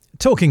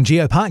Talking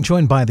Geopark,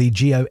 joined by the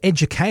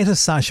geo-educator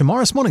Sasha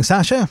Morris. Morning,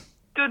 Sasha.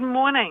 Good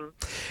morning.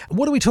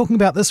 What are we talking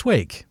about this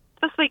week?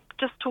 This week,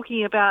 just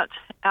talking about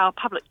our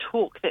public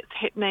talk that's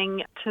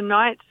happening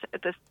tonight,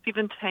 the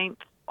 17th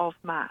of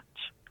March.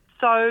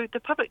 So the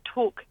public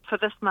talk for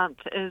this month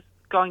is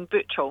going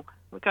virtual.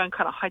 We're going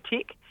kind of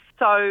high-tech.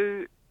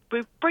 So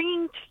we're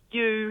bringing to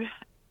you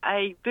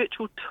a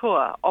virtual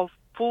tour of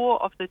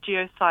 4 of the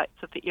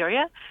geosites of the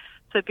area.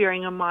 So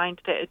bearing in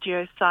mind that a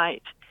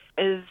geosite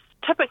is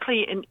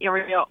typically an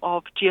area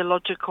of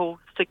geological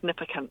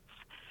significance.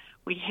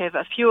 We have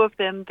a few of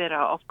them that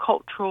are of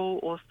cultural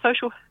or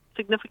social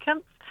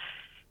significance,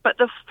 but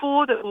the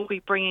 4 that we'll be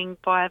bringing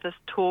via this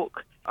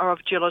talk are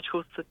of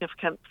geological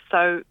significance.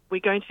 So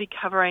we're going to be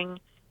covering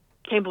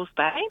Campbell's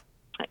Bay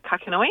at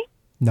Kakanui.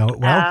 Know it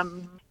well.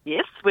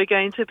 Yes, we're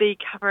going to be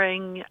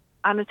covering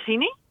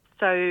Anatini.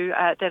 So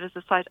that is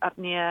a site up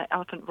near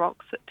Elephant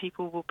Rocks that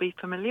people will be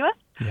familiar with.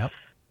 Yep.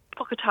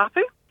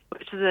 Puketapu,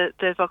 which is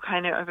the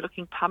volcano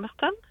overlooking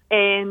Palmerston,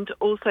 and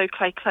also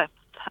Clay Cliffs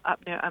up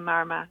near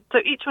Amarama. So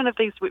each one of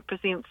these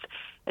represents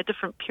a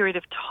different period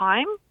of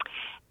time,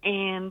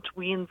 and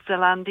we in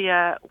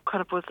Zealandia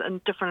kind of was in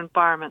different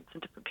environments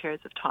in different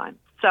periods of time.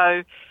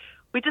 So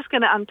we're just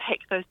going to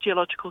unpack those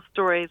geological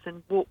stories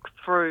and walk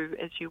through,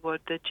 as you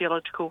would, the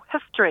geological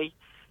history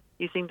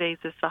using these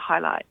as the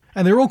highlight.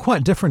 And they're all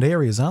quite different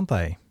areas, aren't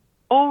they?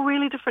 All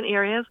really different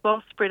areas,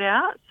 well spread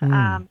out.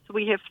 So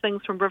we have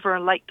things from river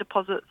and lake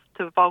deposits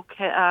to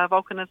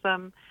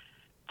volcanism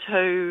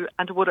to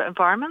underwater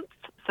environments,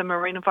 so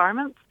marine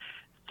environments.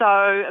 So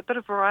a bit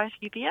of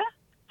variety there.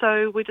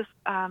 So we're just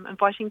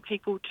inviting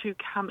people to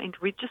come and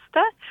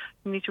register.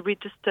 You need to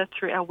register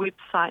through our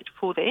website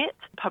for that,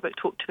 Public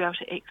Talk, to be able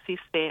to access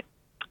that.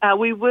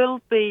 We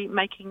will be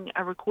making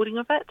a recording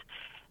of it,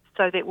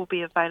 so that will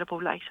be available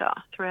later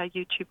through our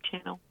YouTube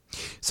channel.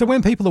 So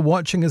when people are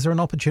watching, is there an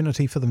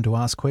opportunity for them to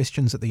ask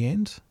questions at the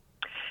end?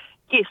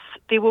 Yes,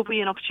 there will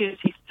be an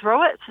opportunity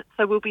through it.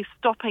 So we'll be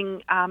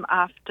stopping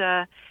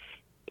after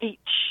each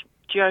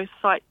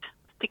geosite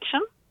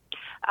section.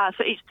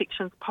 So each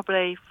section is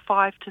probably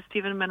 5 to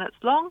 7 minutes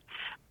long,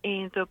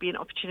 and there'll be an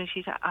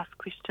opportunity to ask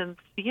questions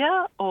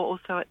there or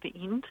also at the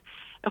end.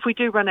 If we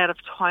do run out of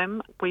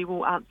time, we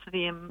will answer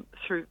them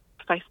through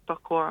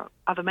Facebook or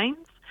other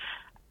means.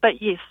 But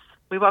yes,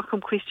 we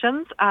welcome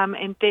questions,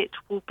 and that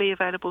will be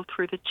available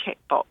through the chat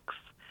box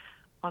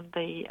on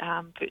the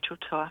virtual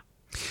tour.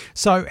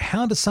 So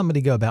how does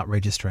somebody go about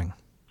registering?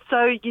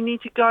 So you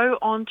need to go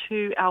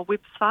onto our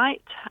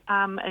website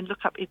and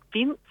look up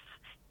events.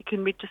 You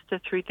can register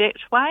through that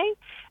way.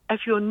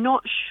 If you're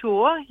not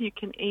sure, you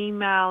can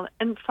email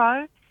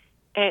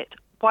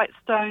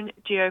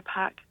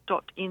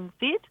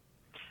info@whitestonegeopark.nz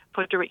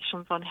for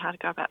directions on how to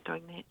go about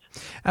doing that.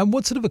 And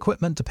what sort of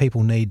equipment do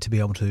people need to be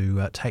able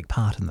to take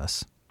part in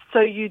this? So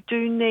you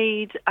do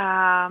need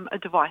a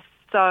device,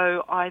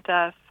 so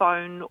either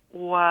phone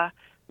or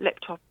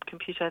laptop,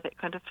 computer, that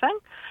kind of thing.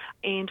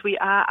 And we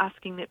are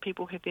asking that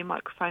people have their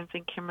microphones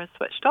and cameras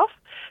switched off.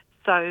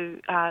 So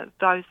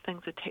those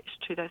things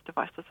attached to those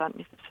devices aren't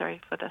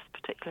necessary for this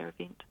particular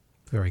event.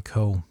 Very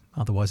cool.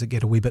 Otherwise it'd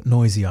get a wee bit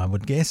noisy, I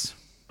would guess.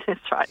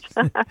 That's right.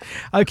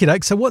 Okie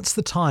doke. So what's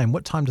the time?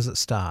 What time does it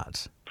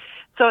start?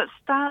 So it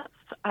starts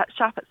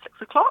sharp at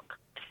 6 o'clock,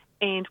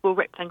 and we'll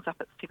wrap things up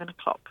at 7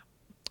 o'clock.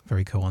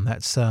 Very cool. And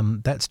that's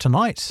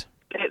tonight?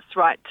 That's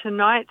right.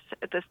 Tonight,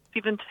 the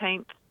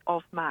 17th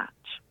of March.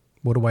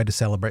 What a way to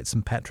celebrate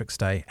St. Patrick's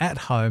Day at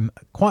home,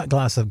 quiet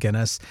glass of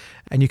Guinness,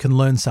 and you can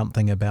learn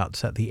something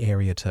about the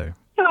area too.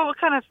 Yeah, well,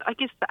 I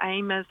guess the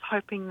aim is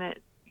hoping that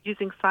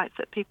using sites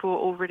that people are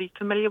already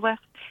familiar with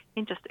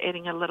and just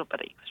adding a little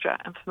bit extra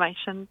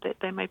information that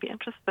they may be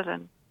interested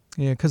in.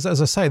 Yeah, because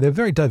as I say, they're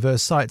very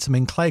diverse sites. I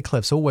mean, Clay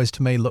Cliffs always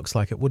to me looks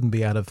like it wouldn't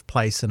be out of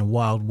place in a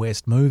Wild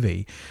West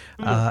movie.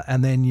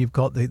 And then you've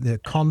got the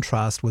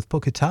contrast with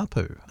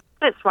Puketapu.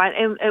 That's right,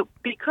 and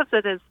because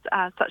it is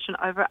such an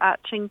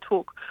overarching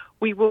talk,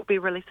 we will be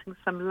releasing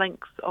some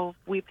links of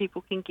where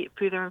people can get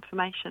further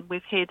information.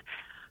 We've had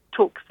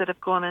talks that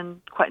have gone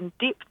in quite in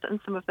depth in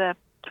some of the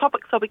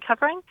topics I'll be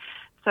covering,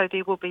 so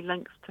there will be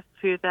links to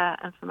further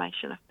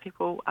information if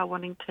people are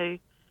wanting to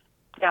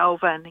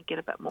delve in and get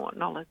a bit more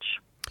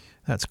knowledge.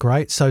 That's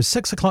great. So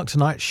 6 o'clock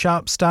tonight,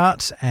 sharp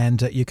start,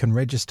 and you can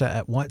register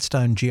at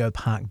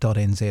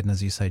whitestonegeopark.nz. And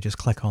as you say, just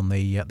click on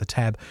the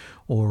tab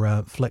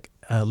or flick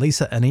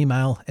Lisa an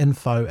email,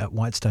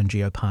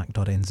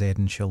 info@whitestonegeopark.nz,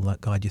 and she'll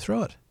guide you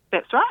through it.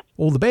 That's right.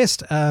 All the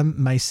best.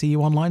 May see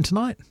you online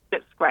tonight.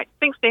 That's great.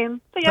 Thanks,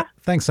 Dan. See ya.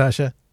 Thanks, Sasha.